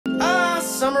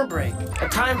summer break. A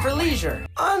time for leisure.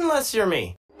 Unless you're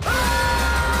me.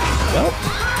 Well.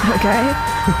 Okay.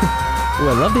 Ooh,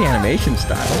 I love the animation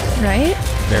style. Right?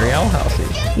 Very Owl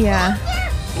Housey. Yeah.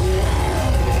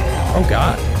 Oh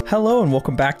god. Hello and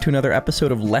welcome back to another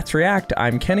episode of Let's React.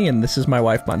 I'm Kenny and this is my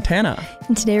wife Montana.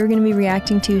 And today we're going to be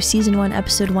reacting to Season 1,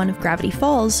 Episode 1 of Gravity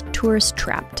Falls, Tourist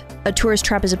Trapped. A tourist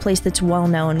trap is a place that's well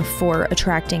known for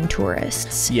attracting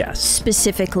tourists. Yes.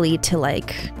 Specifically to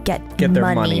like get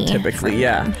their money typically,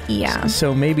 yeah. Yeah.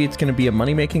 So maybe it's going to be a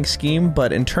money-making scheme,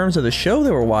 but in terms of the show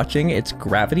that we're watching, it's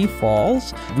Gravity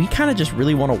Falls. We kind of just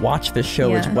really want to watch this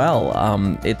show as well.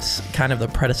 It's kind of the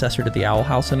predecessor to The Owl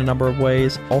House in a number of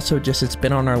ways. Also, just it's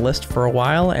been on our list for a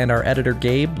while, and our editor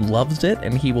Gabe loves it,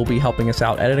 and he will be helping us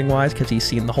out editing-wise because he's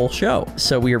seen the whole show.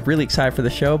 So we are really excited for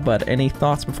the show, but any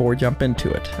thoughts before we jump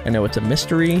into it? I know it's a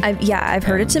mystery. I've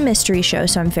heard it's a mystery show,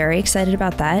 so I'm very excited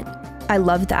about that. I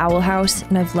love the Owl House,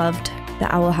 and I've loved the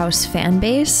Owl House fan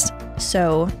base,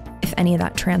 so if any of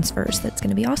that transfers, that's going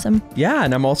to be awesome. Yeah,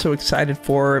 and I'm also excited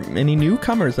for any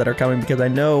newcomers that are coming because I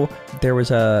know there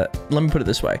was a... Let me put it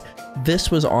this way.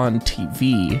 This was on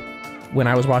TV when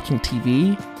I was watching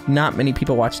TV. Not many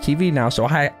people watch TV now, so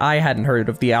I hadn't heard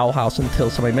of the Owl House until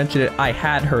somebody mentioned it. I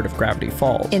had heard of Gravity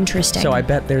Falls. Interesting. So I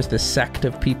bet there's this sect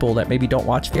of people that maybe don't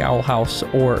watch the Owl House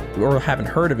or haven't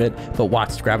heard of it, but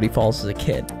watched Gravity Falls as a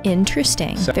kid.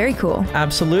 Interesting. So, very cool.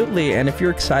 Absolutely. And if you're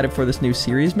excited for this new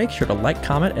series, make sure to like,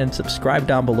 comment, and subscribe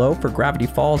down below for Gravity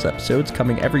Falls episodes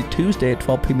coming every Tuesday at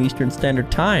 12 p.m. Eastern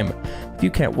Standard Time. If you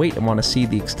can't wait and want to see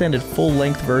the extended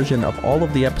full-length version of all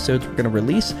of the episodes we're going to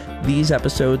release, these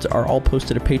episodes are all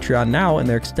posted to Patreon now in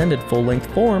their extended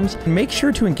full-length forms. And make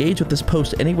sure to engage with this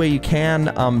post any way you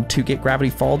can to get Gravity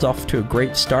Falls off to a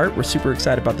great start. We're super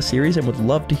excited about the series and would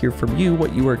love to hear from you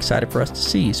what you were excited for us to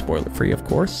see. Spoiler-free, of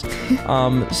course.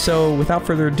 So without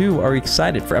further ado, are we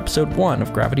excited for episode 1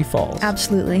 of Gravity Falls?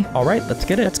 Absolutely. All right, let's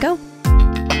get it. Let's go.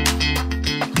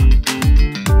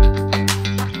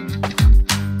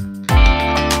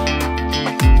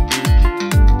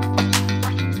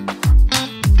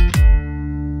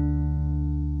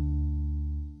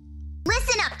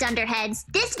 Dunderheads,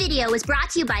 this video was brought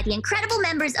to you by the incredible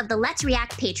members of the Let's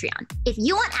React Patreon. If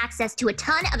you want access to a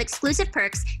ton of exclusive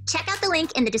perks, check out the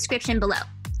link in the description below.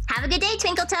 Have a good day,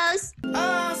 Twinkle Toes!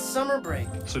 Summer break.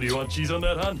 So do you want cheese on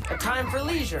that, hon? A time for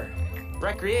leisure,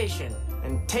 recreation,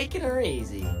 and taking her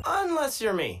easy. Unless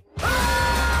you're me.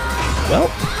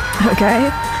 Well. Okay.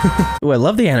 Ooh, I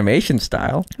love the animation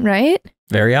style. Right?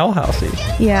 Very Owl Housey.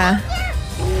 Yeah.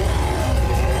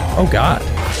 Oh god.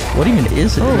 What even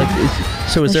is it? Oh.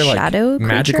 So is there like shadow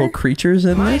magical creatures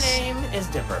in My this? name is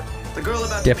Dipper. The girl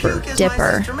about Dipper. to puke is Dipper.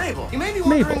 my sister Mabel. You may be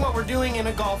wondering Mabel. what we're doing in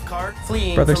a golf cart,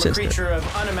 fleeing Brother, from sister. a creature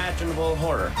of unimaginable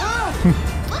horror.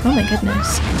 Oh my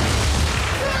goodness.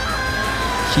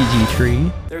 CG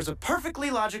tree. There's a perfectly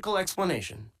logical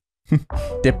explanation.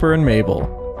 Dipper and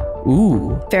Mabel.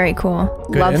 Ooh. Very cool.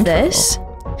 Good Love intro. this.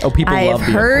 Oh, people I've love the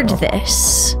heard intro.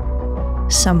 this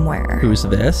somewhere. Who's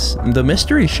this? The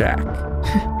Mystery Shack.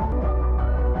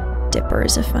 Dipper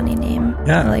is a funny name.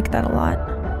 Yeah. I like that a lot.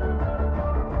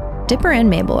 Dipper and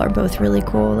Mabel are both really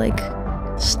cool, like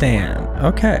Stan.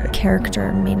 Okay.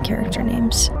 main character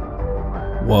names.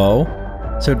 Whoa.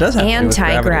 So it does have to do with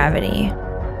gravity. Anti-gravity.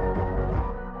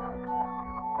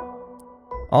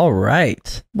 All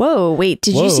right. Whoa, wait,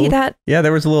 did you see that? Yeah,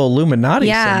 there was a little Illuminati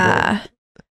symbol. Yeah.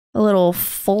 A little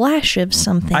flash of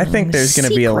something. I think there's going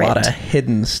to be a lot of secret.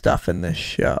 hidden stuff in this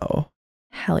show.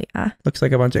 Hell yeah. Looks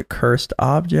like a bunch of cursed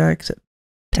objects.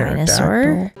 Dinosaur?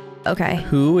 Pterodactyl. Okay.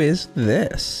 Who is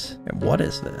this? And what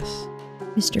is this?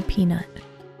 Mr. Peanut.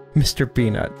 Mr.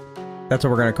 Peanut. That's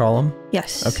what we're going to call him?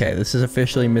 Yes. Okay, this is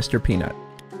officially Mr. Peanut.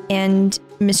 And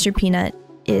Mr. Peanut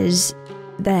is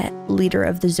the leader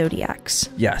of the Zodiacs.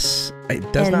 Yes. It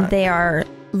does and not... they are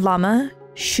Llama,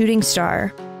 Shooting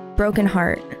Star, Broken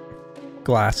Heart,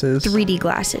 Glasses. 3D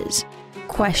Glasses,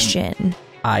 Question,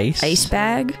 Ice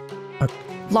Bag, A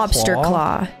Lobster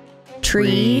Claw,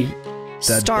 Tree,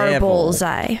 the Star devil.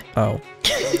 Bullseye, Oh.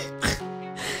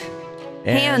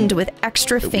 Hand with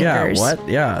extra fingers. Yeah, what?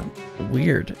 Yeah.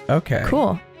 Weird. Okay.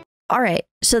 Cool. All right,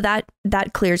 so that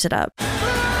clears it up.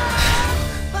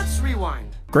 Let's rewind.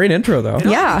 Great intro, though. It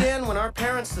all Yeah. began when our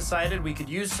parents decided we could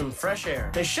use some fresh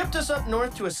air. They shipped us up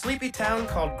north to a sleepy town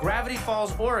called Gravity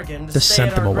Falls, Oregon to Just stay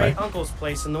sent at them our away. great uncle's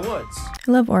place in the woods.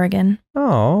 I love Oregon.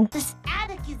 Oh. This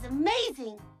attic is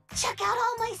amazing. Check out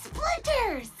all my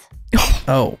splinters.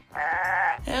 Oh.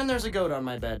 And there's a goat on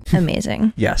my bed.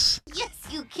 Amazing. Yes. Yes,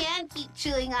 you can keep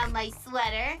chewing on my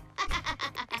sweater.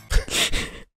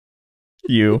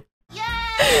 You.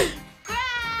 Yay!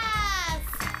 Grass!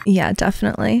 Yeah,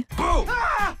 definitely.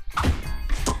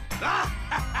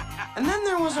 And then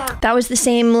there was our... That was the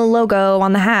same logo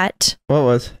on the hat. What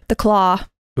was? The claw.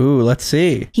 Ooh, let's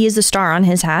see. He is the star on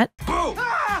his hat.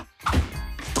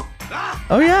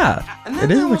 Oh yeah, And then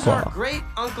it is there the was our claw. great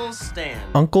Uncle Stan.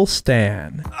 Uncle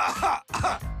Stan. It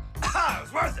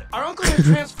was worth it. Our uncle had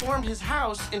transformed his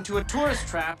house into a tourist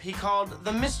trap he called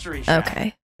the Mystery Shack.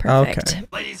 Okay, perfect. Okay.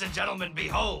 Ladies and gentlemen,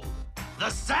 behold, the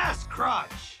Sass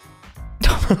Crotch.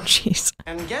 Oh, jeez.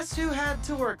 And guess who had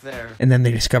to work there? And then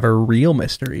they discover real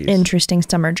mysteries. Interesting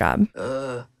summer job.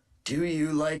 Do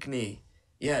you like me?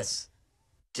 Yes.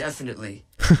 Definitely.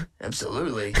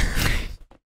 Absolutely.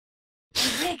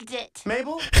 Rigged it.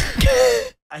 Mabel?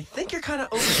 I think you're kind of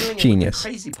overdoing it Genius. with the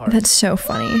crazy part. That's so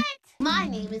funny. My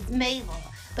name is Mabel,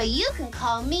 but you can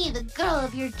call me the girl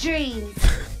of your dreams.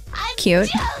 I'm Cute.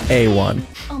 joking. A1.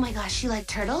 Oh my gosh, you like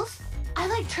turtles? I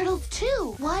like turtles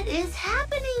too. What is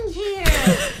happening here?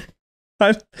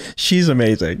 She's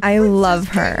amazing. I love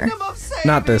her.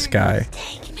 Not this guy.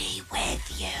 Take me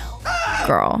with you.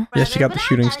 Girl. Yeah, she got the But I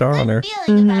shooting got a star good on her.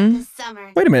 feeling about this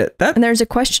summer. Wait a minute. That And there's a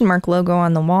question mark logo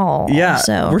on the wall. yeah,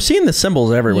 So we're seeing the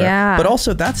symbols everywhere. Yeah. But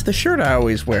also, that's the shirt I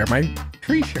always wear. My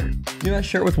tree shirt. You know that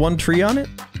shirt with one tree on it?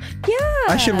 yeah.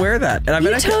 I should wear that. And I You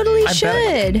bet I could- totally I bet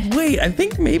I- should. wait, I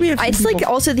think maybe if It's like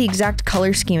also the exact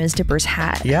color scheme as Dipper's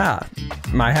hat. yeah,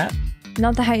 my hat.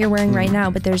 Not the hat you're wearing right now,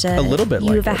 but there's a little bit you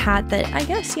like have a it. hat that I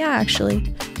guess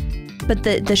actually. But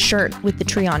the shirt with the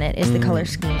tree on it is the color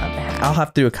scheme of the hat. I'll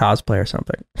have to do a cosplay or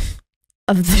something.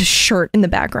 Of the shirt in the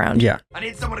background. Yeah, I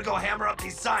need someone to go hammer up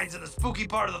these signs in the spooky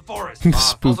part of the forest. the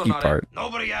spooky part.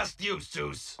 Nobody asked you,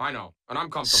 Seuss. I know, and I'm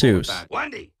comfortable with Seuss. that.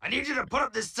 Wendy, I need you to put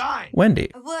up this sign. Wendy.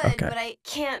 I would, Okay. but I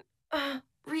can't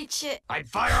reach it. I'd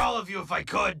fire all of you if I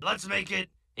could. Let's make it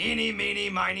eeny, meeny,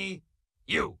 miny,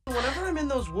 you. Whenever I'm in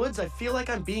those woods, I feel like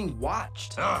I'm being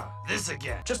watched. This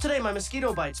again. Just today, my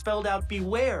mosquito bite spelled out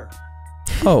beware.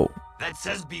 Oh. That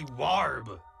says be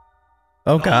warb.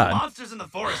 Oh The whole God. monsters in the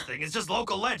forest thing is just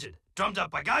local legend, drummed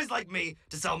up by guys like me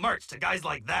to sell merch to guys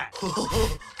like that.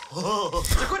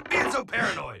 So quit being so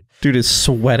paranoid. Dude is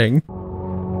sweating.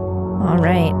 All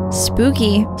right.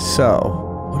 Spooky.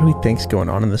 So, what do we think's going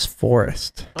on in this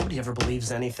forest? Nobody ever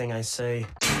believes anything I say.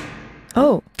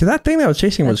 Oh, Because that thing that was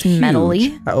chasing was That's huge.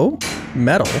 metal-y. Oh,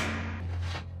 metal.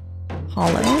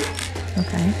 hollow.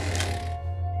 Okay.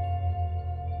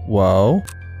 Whoa.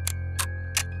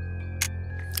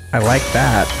 I like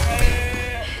that.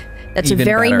 That's Even a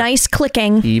very better. nice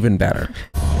clicking. Even better.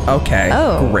 Okay.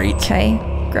 Oh, Great. Okay.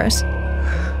 Gross.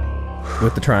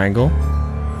 With the triangle.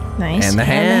 Nice. And the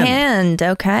hand. hand.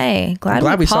 Okay. Glad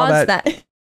glad we saw paused that. that.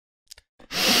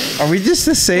 Are we just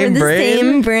the same We're the brain?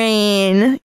 same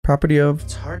brain. Property of.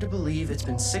 It's hard to believe it's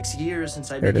been 6 years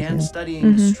since I There it is, began yeah.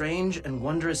 studying the strange and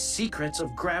wondrous secrets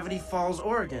of Gravity Falls,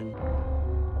 Oregon.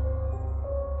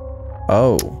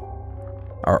 Oh.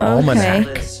 Our Okay. almanac.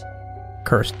 Liz,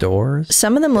 Cursed doors.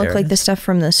 Some of them look There it like the is. stuff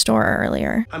from the store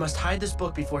earlier. I must hide this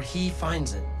book before he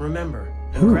finds it. Remember,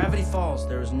 in Ooh. Gravity Falls,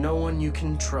 there is no one you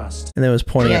can trust. And it was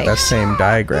pointing at that Yikes. same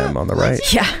diagram on the right.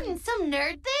 Yeah. Some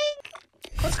nerd thing?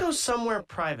 Let's go somewhere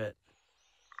private.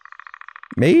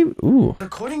 Maybe. Ooh.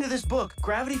 According to this book,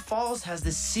 Gravity Falls has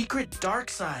this secret dark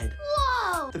side.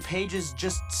 Whoa! The pages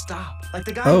just stop. Like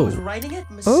the guy Oh. who was writing it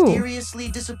mysteriously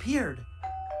disappeared.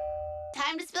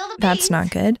 Time to spill the beans. That's not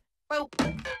good. Oh.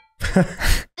 This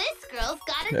girl's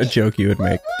got A joke you would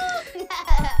make.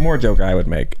 More joke I would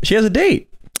make. She has a date.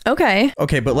 Okay.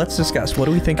 Okay, but let's discuss. What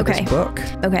do we think of Okay. this book?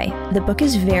 Okay. The book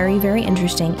is very, very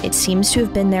interesting. It seems to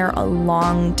have been there a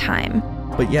long time.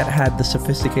 But yet had the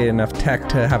sophisticated enough tech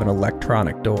to have an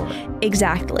electronic door.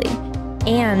 Exactly.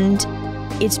 And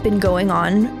it's been going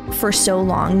on for so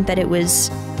long that it was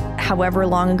however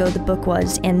long ago the book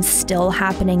was and still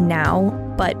happening now,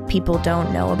 but people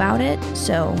don't know about it.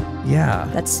 So Yeah.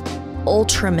 that's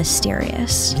ultra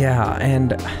mysterious. Yeah,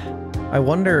 and I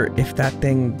wonder if that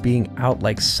thing being out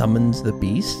like summons the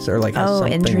beasts or like has Oh,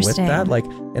 something with interesting. that. Like,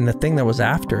 and the thing that was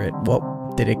after it, what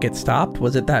did it get stopped?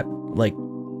 Was it that like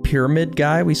pyramid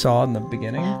guy we saw in the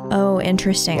beginning? Oh,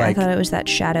 interesting. Like- I thought it was that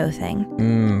shadow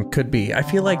thing. Could be. I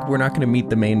feel like we're not going to meet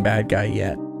the main bad guy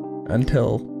yet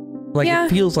until like Yeah. it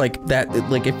feels like that.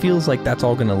 Like it feels like that's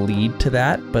all going to lead to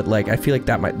that. But like I feel like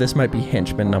this might be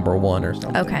henchman number 1 or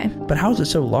something. Okay. But how is it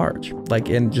so large? Like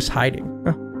and just hiding?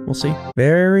 Huh, we'll see.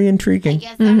 Very intriguing.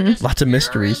 Lots of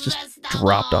mysteries just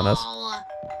dropped on us. Oh,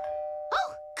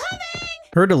 coming!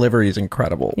 Her delivery is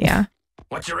incredible. Yeah.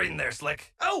 What you reading there,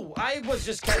 Slick? Oh, I was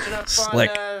just catching up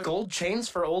Slick. on Gold Chains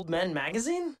for Old Men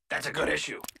magazine. That's a good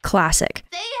issue. Classic.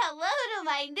 Say hello to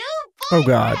my new Oh,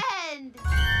 God. boyfriend!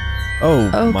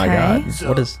 Oh my Okay. God.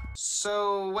 What is?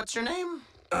 So, what's your name?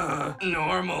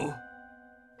 Normal.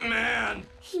 Man.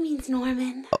 He means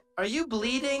Norman. Are you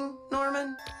bleeding,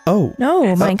 Norman? Oh.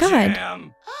 No, my God.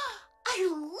 Jam.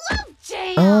 I love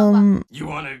jam. You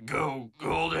want to go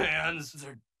hold hands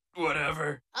or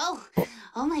whatever? Oh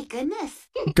my goodness.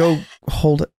 Go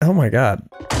hold it. Oh my God.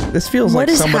 This feels What like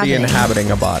is somebody happening?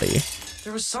 inhabiting a body.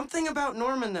 There was something about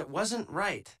Norman that wasn't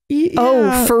right.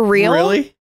 Oh, for real?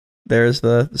 Really? There's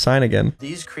the sign again.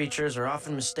 These creatures are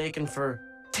often mistaken for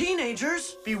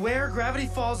teenagers. Beware, Gravity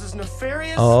Falls is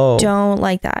nefarious. Oh. Don't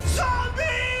like that. Zombie!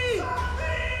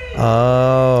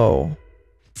 Oh.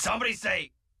 Somebody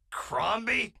say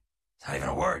Crombie? It's not even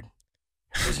a word.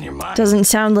 Who's in your mind? Doesn't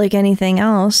sound like anything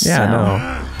else. Yeah,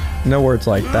 so. no. No words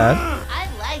like that. I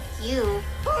like you.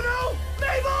 Oh no!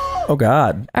 Mabel! Oh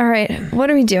God. All right, what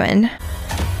are we doing?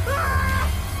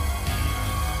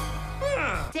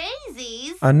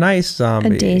 Daisies. A nice A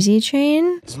zombie. daisy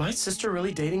chain? Is my sister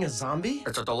really dating a zombie?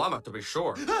 It's a dilemma, to be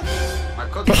sure. I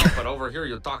couldn't help but overhear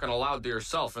you talking aloud to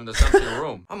yourself in this empty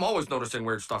room. I'm always noticing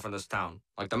weird stuff in this town.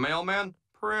 Like the mailman?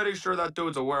 Pretty sure that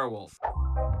dude's a werewolf.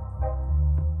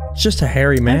 It's just a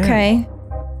hairy man. Okay.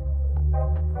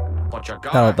 But you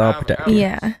gotta That'll have protect evidence.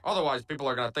 Yeah. Otherwise, people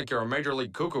are gonna think you're a major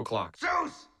league cuckoo clock.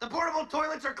 Zeus! The portable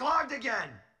toilets are clogged again!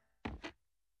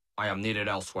 I am needed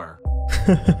elsewhere.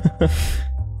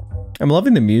 I'm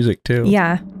loving the music too.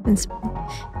 Yeah.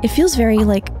 It feels very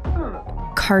like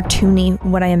cartoony,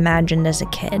 what I imagined as a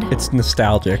kid. It's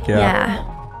nostalgic, yeah.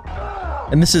 Yeah.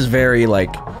 And this is very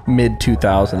like mid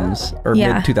 2000s or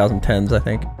Yeah. mid 2010s, I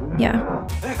think. Yeah.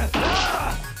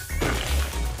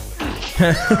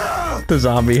 The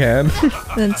zombie hand.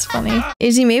 That's funny.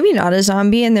 Is he maybe not a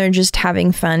zombie and they're just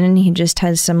having fun and he just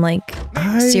has some like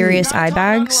serious eye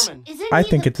bags? Isn't I he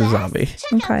think the it's a best? zombie.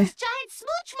 Check Okay. out this giant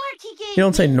smooch mark he gave You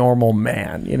don't say me. normal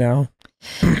man, you know?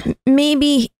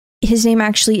 Maybe his name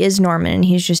actually is Norman and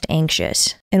he's just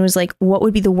anxious and was like, what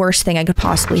would be the worst thing I could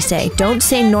possibly say? Don't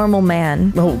say normal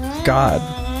man. Oh God.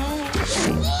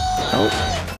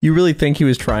 Oh. You really think he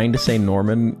was trying to say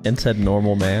Norman and said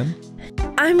normal man?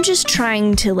 I'm just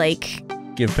trying to like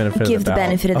Give benefit give of the the doubt.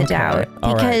 benefit of the Okay, doubt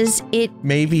all right. because it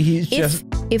Maybe he's just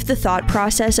if the thought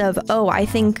process of, oh, I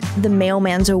think the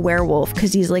mailman's a werewolf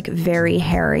because he's like very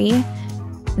hairy,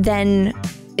 then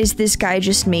is this guy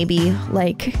just maybe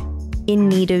like in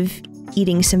need of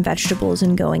eating some vegetables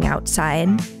and going outside?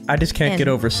 I just can't get and-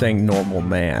 over saying normal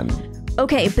man.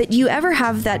 Okay, but you ever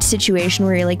have that situation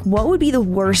where you're like, what would be the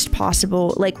worst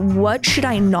possible, like, what should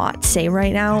I not say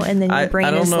right now? And then your brain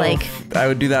I don't is know like, if I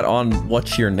would do that on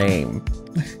what's your name.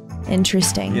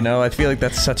 interesting. You know, I feel like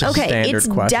that's such a standard it's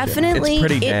question. definitely, it's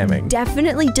pretty damning. it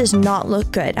definitely does not look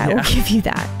good. I will Yeah. give you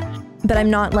that. But I'm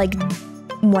not like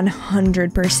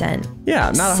 100%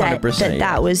 Yeah, not set 100%. that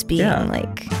that was being Yeah.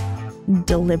 like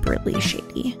deliberately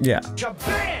shady. Yeah.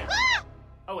 Jabam!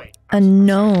 Oh wait. A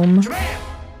gnome. Jabam!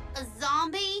 A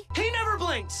zombie? He never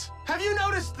blinks. Have you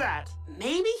noticed that?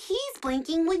 Maybe he's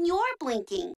blinking when you're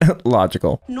blinking.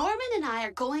 Logical. Norman and I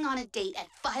are going on a date at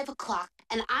 5 o'clock,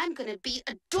 and I'm gonna be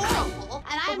adorable,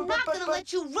 and I'm not gonna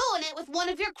let you ruin it with one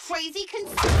of your crazy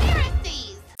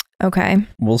conspiracies. Okay.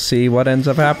 We'll see what ends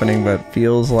up happening, but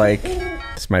feels like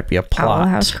this might be a Owl plot.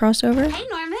 House crossover. Hey,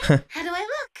 Norman, how do I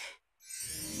look?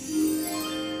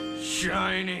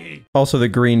 Shiny. Also, the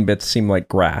green bits seem like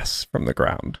grass from the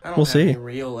ground. I don't We'll have see. any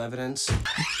real evidence.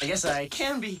 I guess I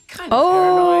can be kind of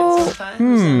Oh. paranoid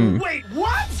sometimes. Wait,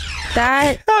 what?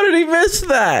 That, How did he miss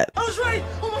that? I was right.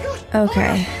 Oh my gosh.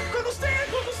 okay. Quickle stand,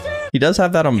 quickle stand. He does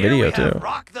have that on Here video we have too.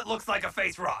 rock that looks like a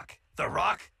face rock. The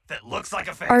rock that looks like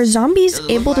a face. Are zombies Does it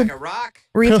look able like to a rock?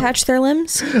 reattach their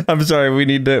limbs? I'm sorry. I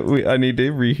need to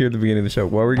rehear the beginning of the show.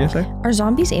 What were we gonna say? Are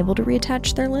zombies able to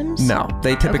reattach their limbs? No,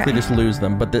 they typically Okay. just lose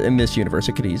them. But in this universe,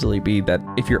 it could easily be that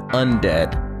if you're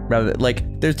undead, rather than,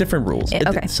 like there's different rules.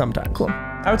 Okay. Sometimes. Cool.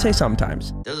 I would say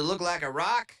sometimes. Does it look like a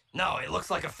rock? No, it looks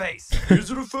like a face. Is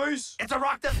it a face? It's a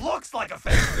rock that looks like a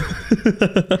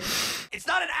face. It's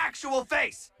not an actual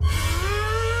face.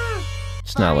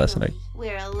 Just not Finally, listening.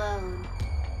 We're alone.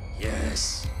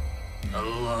 Yes.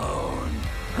 Alone.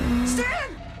 Stan!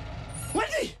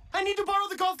 Wendy! I need to borrow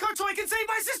the golf cart so I can save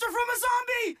my sister from a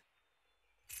zombie!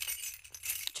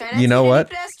 Try not You to know hit any what?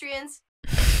 pedestrians.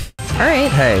 All right.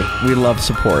 Hey, we love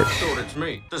support. Dude, it's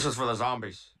me. This is for the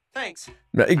zombies. Thanks. And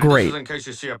This Great. is in case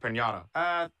you see a pinata.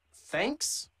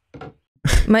 Thanks?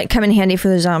 Might come in handy for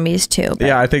the zombies too. But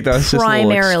Yeah, I think that was just a little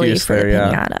primarily excuse for there. the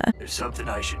Yeah. pinata. There's something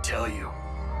I should tell you.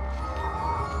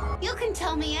 You can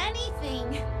tell me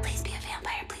anything. Please be a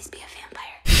vampire. Please be a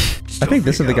vampire. Just I don't think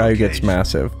this is freak the out, guy who okay? gets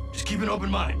massive. Just keep an open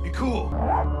mind. Be cool.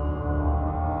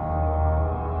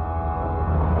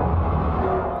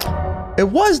 It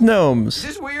was Is gnomes.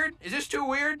 this weird? Is this too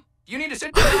weird? You need to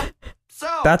sit down. So,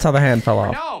 That's how the hand fell we're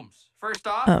off. gnomes.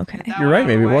 Bob? Oh, okay. That You're one right, out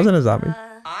maybe of it the way? wasn't a zombie.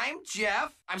 I'm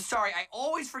Jeff. I'm sorry, I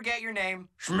always forget your name.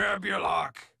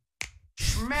 Schmebulok.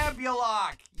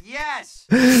 Schmebulok. Yes.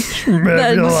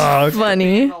 That's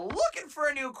funny. Looking for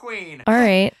a new queen. All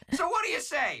right. So what do you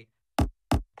say?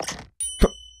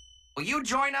 Will you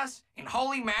join us in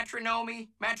holy matrimony?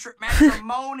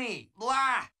 Matrimony.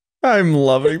 Blah. I'm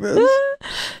loving this.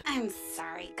 I'm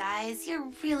sorry, guys.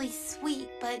 You're really sweet,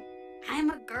 but I'm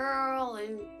a girl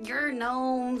and you're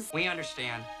gnomes. We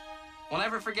understand. We'll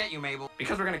never forget you, Mabel,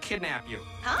 because we're gonna kidnap you.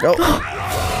 Oh.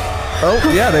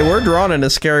 Oh, yeah, they were drawn in a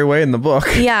scary way in the book.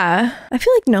 Yeah. I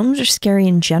feel like gnomes are scary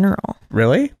in general.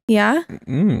 Really? Yeah? I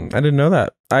didn't know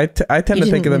that. I tend to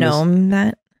think of them as...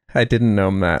 that? I didn't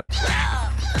know that.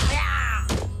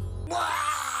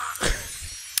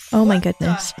 Oh my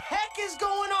goodness. What the heck is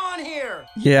going on here?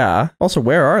 Yeah. Also,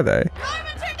 where are they?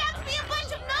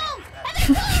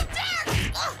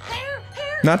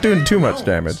 Not doing too much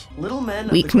damage. Little men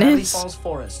of Weakness? the Gravity Falls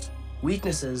Forest.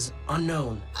 Weaknesses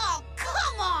unknown. Oh,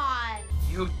 come on!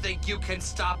 You think you can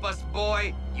stop us,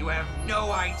 boy? You have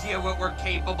no idea what we're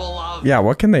capable of. Yeah,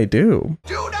 what can they do?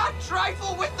 Do not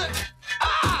trifle with the...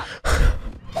 Ah!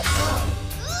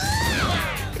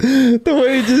 The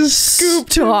way he just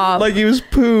scooped Stop. like he was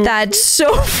poo. That's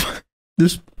so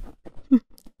Just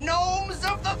Gnomes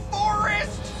of the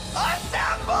forest,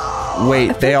 assemble!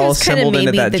 wait, they all assembled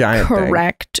into that giant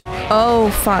correct.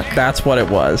 Oh fuck. thing. That's what it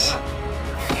was.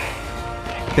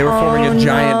 They were forming a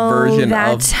giant version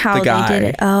that's of how the guy. They did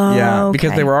it. Oh, yeah,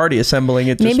 because okay. they were already assembling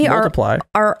it. Just Maybe multiply.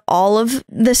 Are all of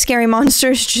the scary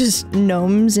monsters just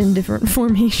gnomes in different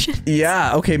formations?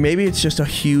 Yeah. Okay. Maybe it's just a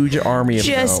huge army of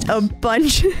Just gnomes. a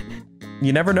bunch.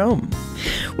 You never know.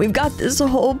 We've got this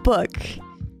whole book,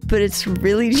 but it's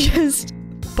really just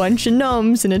a bunch of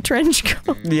gnomes in a trench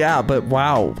coat. Yeah, but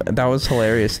wow, that was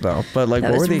hilarious though. But like,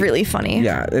 That what was were they? really funny.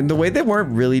 Yeah, and the way they weren't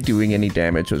really doing any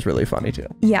damage was really funny too.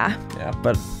 Yeah. Yeah,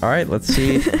 but all right, let's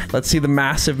see. Let's see the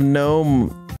massive gnome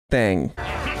thing.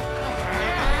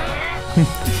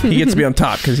 He gets to be on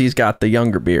top because he's got the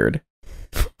younger beard.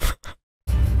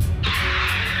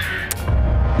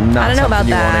 Not I don't know about something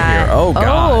you want to that. hear. Oh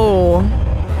god. Oh.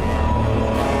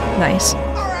 Nice. All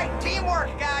right,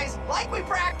 teamwork, guys, like we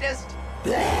practiced.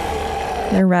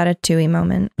 Their Ratatouille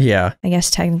moment. Yeah. I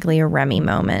guess technically a Remy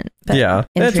moment. But Yeah.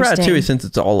 And it's interesting. Ratatouille since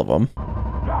it's all of them.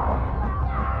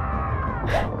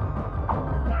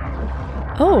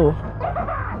 Oh.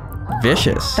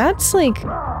 Vicious. That's like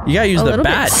You gotta use a the little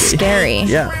bat. bit scary.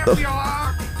 Yeah.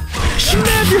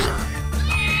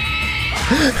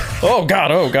 Oh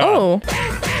god, oh god. Oh.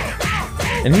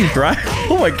 And he's dry.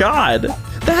 Oh my god.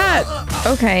 That.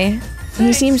 Okay.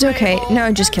 He seems okay.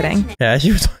 No, just kidding. Yeah,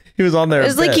 he was on there.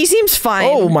 It's like he seems fine.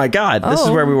 Oh my god. This is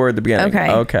where we were at the beginning.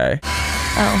 Okay. Okay.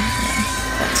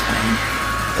 Oh. That's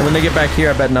fine. And when they get back here,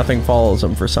 I bet nothing follows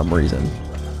them for some reason.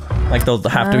 Like they'll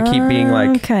have to keep being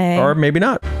like, Okay. or maybe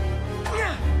not.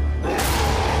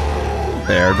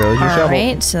 There goes your shovel.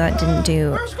 Alright, so that didn't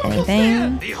do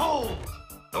anything. Behold,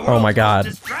 the Oh my world's god.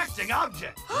 most distracting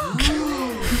object.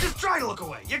 Just try to look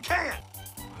away. You can't.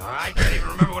 I can't even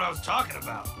remember what I was talking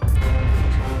about.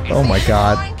 Oh my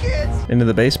god. Fine, kids. Into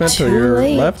the basement to Too your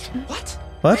late. left? What?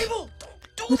 What? Mabel,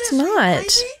 don't do It's this, are you not.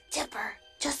 crazy? Dipper,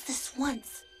 just this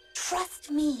once. Trust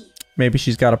me. Maybe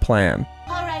she's got a plan.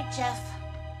 All right, Jeff.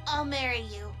 I'll marry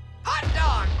you. Hot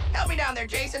dog. Help me down there,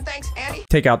 Jason. Thanks, Andy.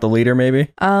 Take out the leader, maybe?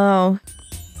 Oh.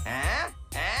 Huh?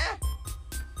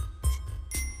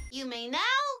 You may now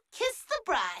kiss the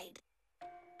bride.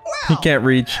 He Well, can't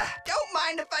reach. don't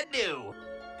mind if I do.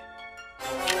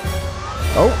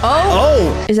 Oh.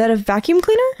 Oh. Is that a vacuum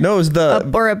cleaner? No, it was the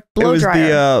Or a it blow was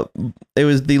dryer? it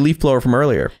was the leaf blower from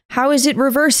earlier. How is it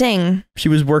reversing? She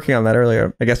was working on that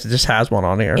earlier. I guess it just has one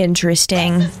on here.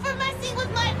 Interesting. This is for messing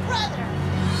with my brother.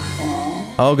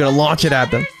 Oh, gonna launch it at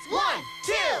them. 1,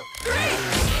 2,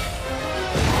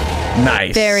 3.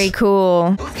 Nice. Very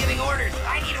cool. Who's giving orders?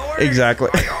 I need orders. Exactly.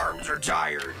 My arms are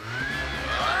tired.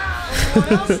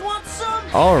 Anyone else want some?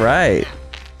 All right.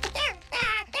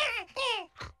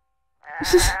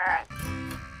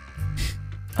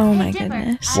 Oh my Dipper,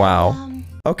 goodness. Wow.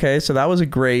 Okay, so that was a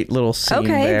great little scene Okay,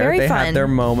 there. very they fun. had their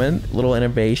moment, little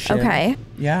innovation. Okay.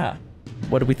 Yeah.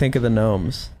 What did we think of the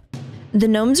gnomes? The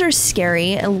gnomes are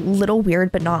scary, a little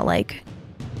weird, but not like,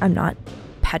 I'm not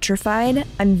petrified.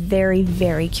 I'm very,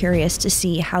 very curious to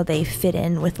see how they fit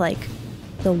in with like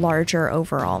the larger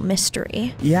overall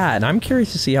mystery. Yeah, and I'm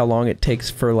curious to see how long it takes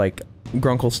for like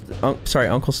Uncle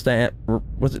Stan.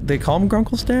 Was it they call him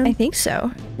Grunkle Stan? I think so.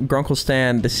 Grunkle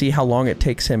Stan, to see how long it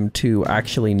takes him to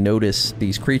actually notice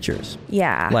these creatures.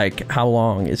 Yeah. Like, how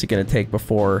long is it going to take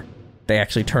before they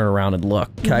actually turn around and look.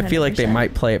 I feel like they 100%.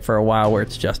 might play it for a while where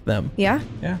it's just them. Yeah?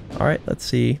 Yeah. All right, let's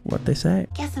see what they say.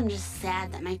 Guess I'm just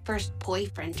sad that my first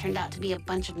boyfriend turned out to be a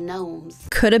bunch of gnomes.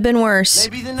 Could have been worse.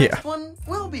 Maybe the next one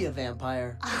will be a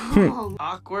vampire. Oh,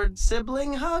 Awkward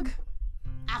sibling hug?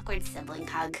 awkward sibling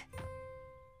hug.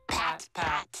 Pat,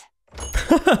 pat.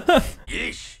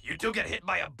 Yeesh, you two get hit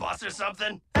by a bus or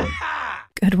something?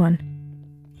 Good one.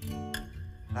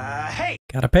 Hey,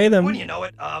 Gotta pay them. wouldn't you know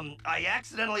it, I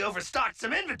accidentally overstocked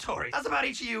some inventory. How's about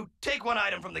each of you take one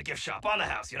item from the gift shop on the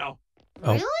house, you know?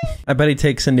 Oh. Really? I bet he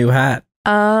takes a new hat.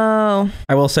 Oh.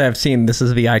 I will say I've seen this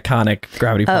is the iconic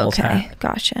Gravity Falls Okay. hat.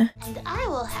 Gotcha. And I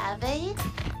will have a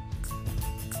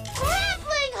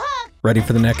grappling hook. Ready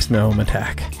for the next gnome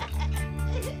attack.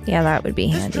 Yeah, that would be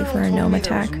This handy journal for a told gnome me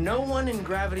there was attack. no one in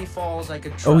Gravity Falls I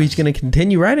could trust. Oh, he's gonna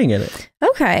continue writing in it.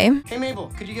 Okay. Hey,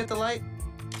 Mabel, could you get the light?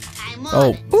 I'm on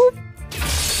Oh, it.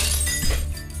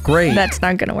 great. That's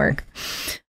not gonna work.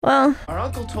 Well, Our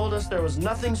uncle told us there was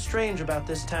nothing strange about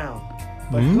this town.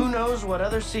 But who knows what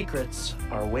other secrets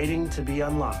are waiting to be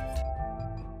unlocked.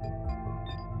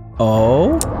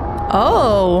 Oh.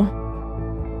 oh.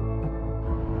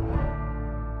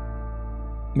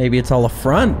 Maybe it's all a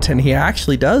front and he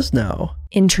actually does know.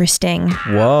 Interesting.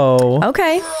 Whoa.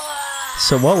 Okay.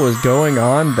 So what was going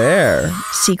on there?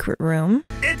 Secret room.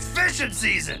 It's fishing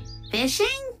season. Fishing?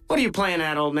 What are you playing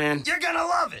at, old man? You're gonna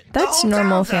love it. That's The whole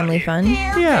normal town's out family here. fun.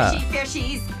 Here, Yeah.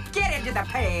 fishy fishies, get into the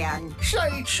pan.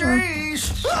 Say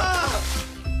cheese.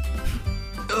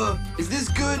 Is this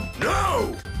good?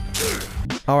 No.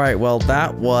 All right, well,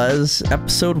 that was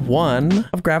episode 1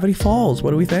 of Gravity Falls.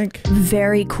 What do we think?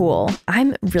 Very cool.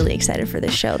 I'm really excited for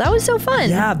this show. That was so fun.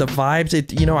 Yeah, the vibes,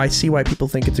 I see why people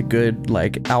think it's a good,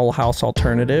 like, Owl House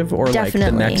alternative or, like, the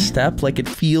Definitely. next step. Like, it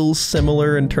feels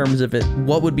similar in terms of it.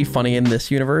 What would be funny in this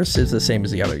universe is the same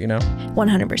as the other,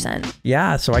 100%.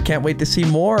 Yeah, so I can't wait to see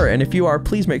more. And if you are,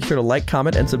 please make sure to like,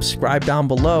 comment, and subscribe down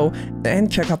below.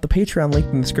 And check out the Patreon link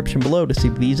in the description below to see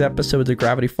these episodes of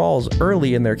Gravity Falls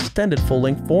early in their extended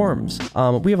full-length forms.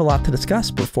 We have a lot to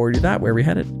discuss. Before we do that, where are we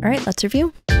headed? All right, let's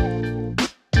review.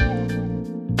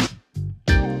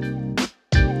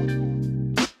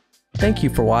 Thank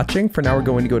you for watching. For now, we're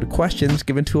going to go to questions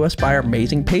given to us by our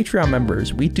amazing Patreon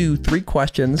members. We do 3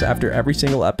 questions after every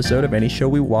single episode of any show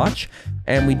we watch,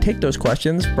 and we take those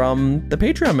questions from the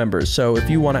Patreon members. So if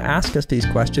you want to ask us these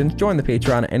questions, join the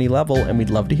Patreon at any level, and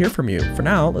we'd love to hear from you. For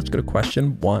now, let's go to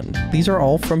question 1. These are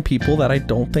all from people that I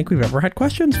don't think we've ever had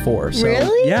questions for. So,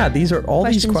 Really? Yeah, these are all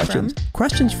these Questions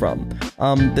questions from.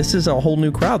 This is a whole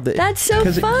new crowd. That's so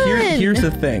 'cause fun. Here's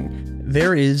the thing.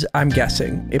 There is, I'm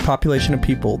guessing, a population of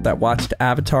people that watched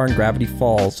Avatar and Gravity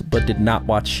Falls but did not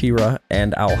watch Shera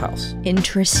and Owl House.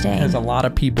 Interesting. Because a lot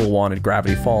of people wanted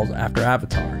Gravity Falls after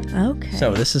Avatar. Okay.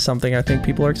 So this is something I think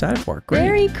people are excited for. Great.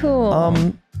 Very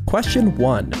cool. Question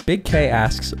 1. Big K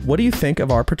asks, what do you think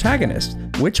of our protagonist?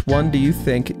 Which one do you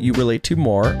think you relate to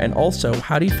more? And also,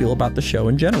 how do you feel about the show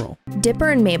in general? Dipper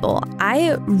and Mabel.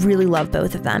 I really love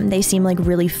both of them. They seem like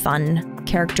really fun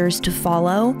characters to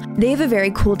follow. They have a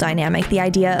very cool dynamic. The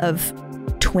idea of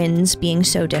twins being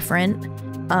so different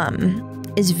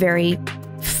is very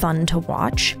fun to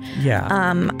watch. Yeah.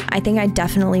 I think I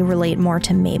definitely relate more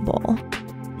to Mabel.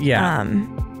 Yeah.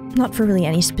 Not for really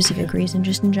any specific reason,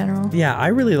 just in general. Yeah, I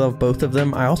really love both of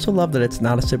them. I also love that it's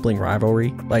not a sibling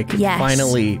rivalry. Like, Yes.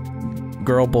 finally,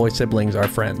 girl-boy siblings are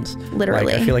friends. Literally.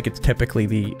 Like, I feel like it's typically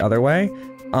the other way.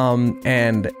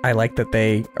 And I like that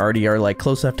they already are, like,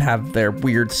 close enough to have their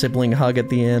weird sibling hug at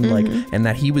the end, like, and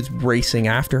that he was racing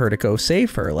after her to go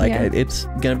save her. Like, Yeah. it's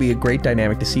gonna be a great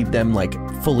dynamic to see them, like,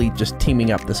 fully just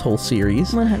teaming up this whole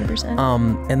series. 100%.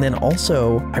 And then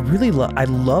also, I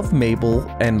love Mabel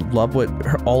and love what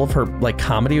all of her, like,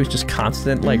 comedy was just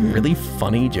constant, like, really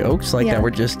funny jokes, like, Yeah. that were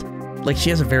just, like, she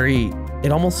has a very,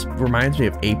 it almost reminds me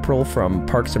of April from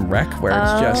Parks and Rec, where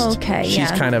it's just, okay, she's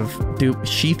yeah. kind of,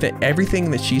 everything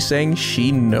that she's saying,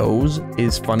 she knows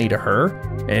is funny to her,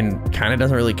 and kind of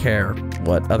doesn't really care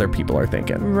what other people are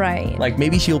thinking. Right. Like,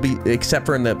 maybe she'll be, except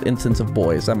for in the instance of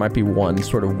boys, that might be one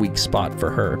sort of weak spot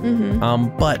for her.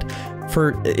 But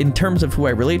in terms of who I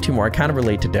relate to more, I kind of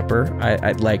relate to Dipper.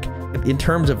 I like, in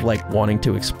terms of like wanting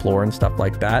to explore and stuff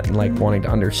like that, and like wanting to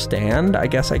understand, I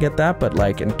guess I get that. But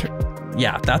like,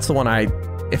 yeah, that's the one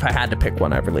if I had to pick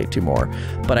one, I relate to more.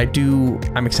 But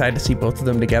I'm excited to see both of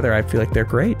them together. I feel like they're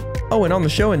great. Oh, and on the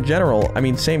show in general, I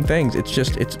mean, same things. It's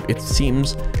just, it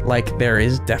seems like there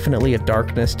is definitely a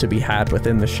darkness to be had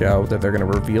within the show that they're going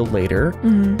to reveal later.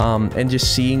 And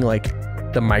just seeing like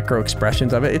the micro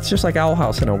expressions of it, it's just like Owl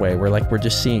House in a way, where like we're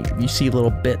just you see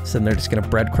little bits and they're just going to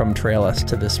breadcrumb trail us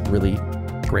to this really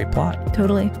great plot.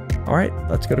 Totally. All right,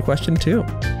 let's go to question 2.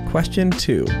 Question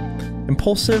 2.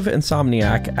 Impulsive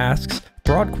Insomniac asks,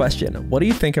 broad question, what do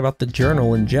you think about the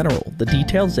journal in general, the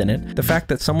details in it, the fact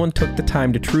that someone took the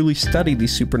time to truly study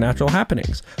these supernatural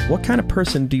happenings? What kind of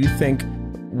person do you think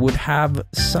would have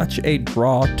such a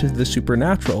draw to the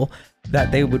supernatural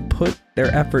that they would put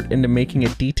their effort into making a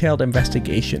detailed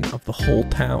investigation of the whole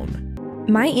town?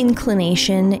 My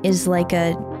inclination is like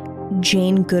a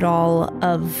Jane Goodall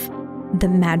of the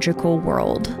magical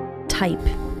world type.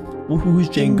 Well, who's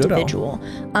Jane individual.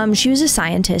 Goodall? She was a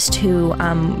scientist who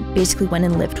basically went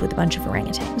and lived with a bunch of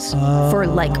orangutans for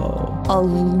like a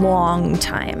long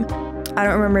time. I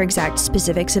don't remember exact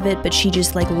specifics of it, but she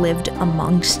just like lived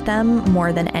amongst them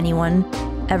more than anyone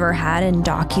ever had and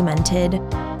documented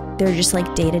their just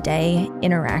like day-to-day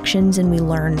interactions, and we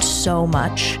learned so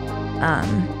much.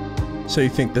 So you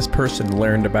think this person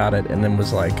learned about it and then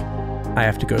was like, I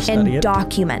have to go study it? And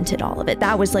documented all of it.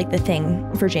 That was like the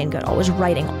thing for Jane Goodall, was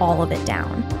writing all of it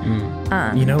down.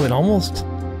 You know, it almost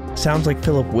sounds like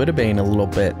Philip Whittabane a little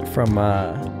bit from...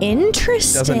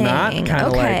 Interesting. Does it not? Kind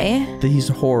of like these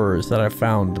horrors that I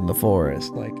found in the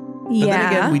forest. Like, yeah. But then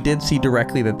again, we did see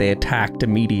directly that they attacked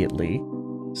immediately.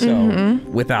 So,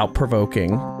 without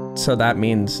provoking. So that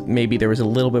means maybe there was a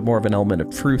little bit more of an element of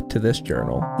truth to this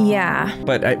journal. Yeah.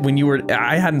 But I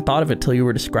hadn't thought of it till you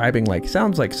were describing, like,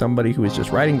 sounds like somebody who was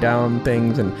just writing down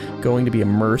things and going to be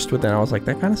immersed with it. I was like,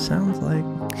 that kind of sounds like...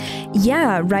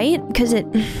 Yeah, right? Because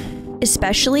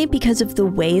especially because of the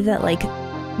way that, like,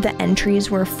 the entries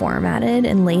were formatted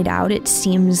and laid out, it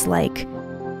seems like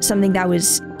something that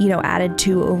was, you know, added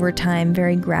to over time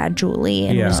very gradually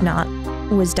and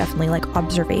was definitely, like,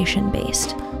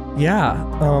 observation-based. Yeah,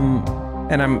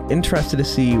 and I'm interested to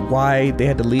see why they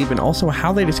had to leave and also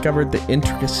how they discovered the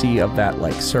intricacy of that,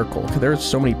 like, circle, because there's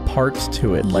so many parts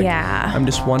to it. Like, I'm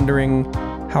just wondering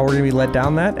how we're going to be led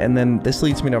down that, and then this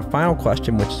leads me to a final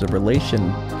question, which is a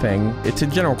relation thing. It's a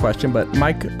general question, but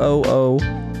Mike OO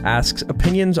asks,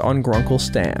 opinions on Grunkle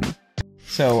Stan.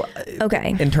 So,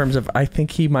 in terms of, I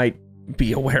think he might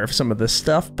be aware of some of this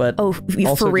stuff, but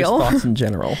also for real? just thoughts in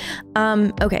general.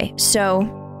 Okay,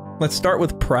 so... Let's start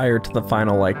with prior to the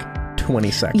final, like, 20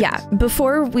 seconds. Yeah,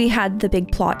 before we had the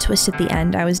big plot twist at the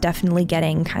end, I was definitely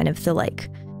getting kind of the,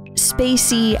 like,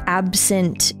 spacey,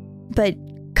 absent, but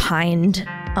kind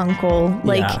uncle.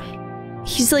 Like,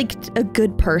 he's, like, a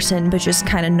good person, but just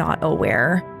kind of not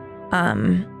aware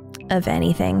of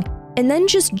anything. And then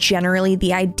just generally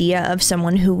the idea of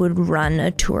someone who would run a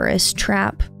tourist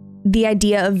trap. The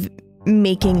idea of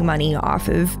making money off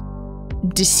of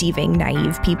deceiving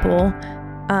naive people.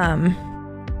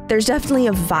 There's definitely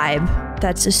a vibe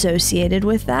that's associated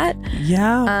with that.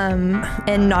 Yeah.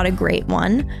 And not a great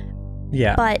one.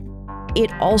 Yeah. But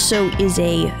it also is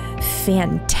a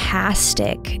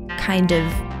fantastic kind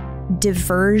of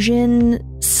diversion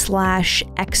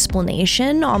 /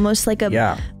 explanation, almost like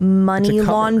a money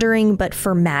laundering, but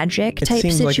for magic type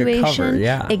situation. Like a cover,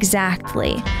 yeah.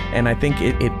 Exactly. And I think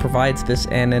it provides this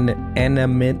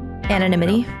anonymity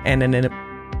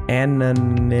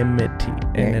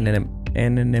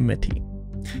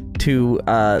to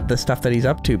the stuff that he's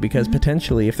up to, because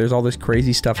potentially if there's all this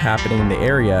crazy stuff happening in the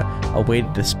area, a way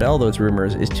to dispel those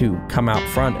rumors is to come out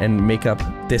front and make up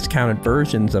discounted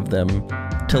versions of them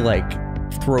to, like,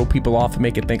 throw people off and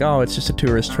make it think, oh, it's just a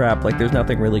tourist trap, like there's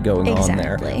nothing really going on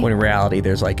there, when in reality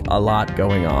there's like a lot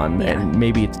going on, and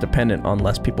maybe it's dependent on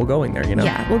less people going there, you know?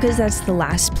 Yeah, well, because that's the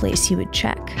last place you would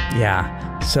check.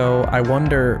 Yeah, so I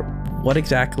wonder what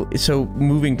exactly, so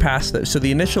moving past that, so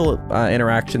the initial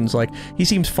interactions, like, he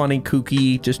seems funny,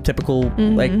 kooky, just typical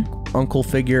like uncle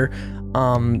figure,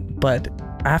 but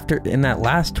after, in that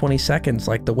last 20 seconds,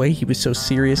 like, the way he was so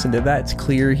serious and did that, it's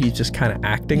clear he's just kind of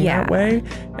acting that way,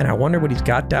 and I wonder what he's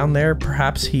got down there.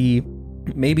 Perhaps he,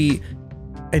 maybe,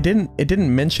 it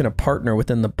didn't mention a partner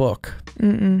within the book,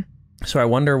 so I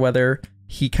wonder whether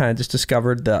he kind of just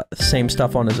discovered the same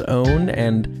stuff on his own,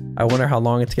 and I wonder how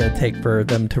long it's going to take for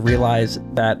them to realize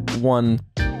that, one,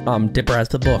 Dipper has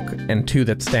the book, and two,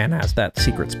 that Stan has that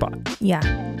secret spot. Yeah,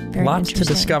 very Lots to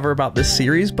discover about this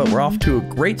series, but we're off to a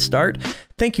great start.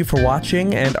 Thank you for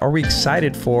watching, and are we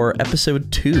excited for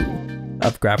episode 2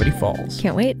 of Gravity Falls?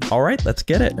 Can't wait. All right, let's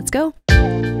get it. Let's go.